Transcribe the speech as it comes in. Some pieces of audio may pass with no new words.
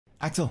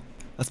Axel,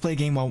 let's play a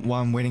game while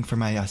I'm waiting for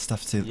my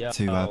stuff to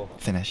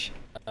finish.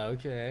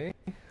 Okay.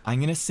 I'm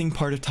gonna sing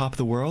part of Top of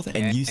the World,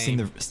 and you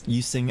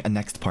sing a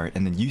next part,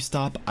 and then you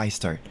stop, I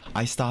start.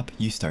 I stop,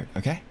 you start.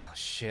 Okay? Oh,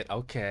 shit.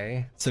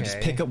 Okay. So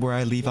just pick up where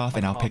I leave off,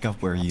 and I'll pick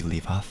up where you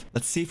leave off.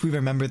 Let's see if we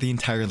remember the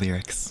entire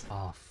lyrics.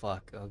 Oh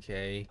fuck.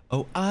 Okay.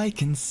 Oh, I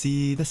can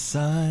see the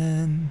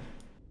sun.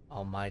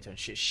 All my turn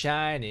shit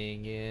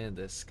shining in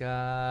the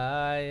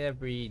sky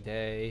every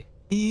day.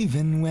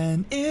 Even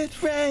when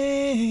it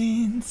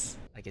rains,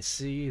 I can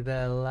see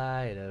the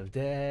light of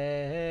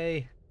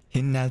day.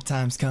 And now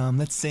time's come,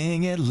 let's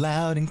sing it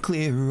loud and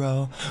clear.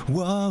 Oh,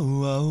 whoa,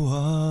 whoa,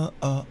 whoa,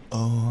 oh,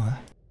 oh.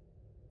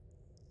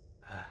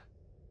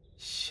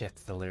 Shit,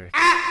 the lyrics.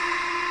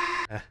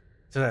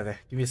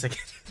 Give me a second.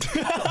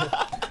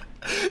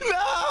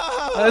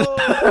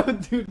 No!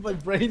 Dude, my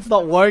brain's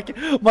not working.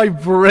 My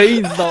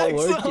brain's not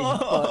working.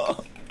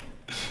 Fuck.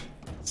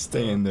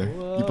 Stay in there.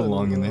 You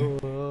belong in there.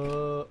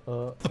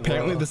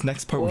 Apparently this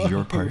next part was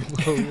your part.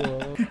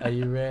 Are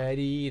you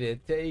ready to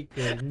take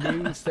a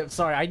new step?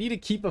 Sorry, I need to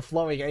keep it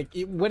flowing.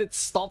 When it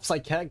stops, I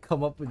can't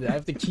come up with it. I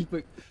have to keep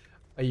it.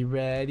 Are you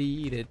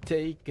ready to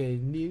take a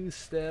new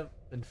step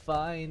and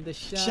find the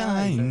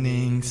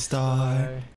shining star?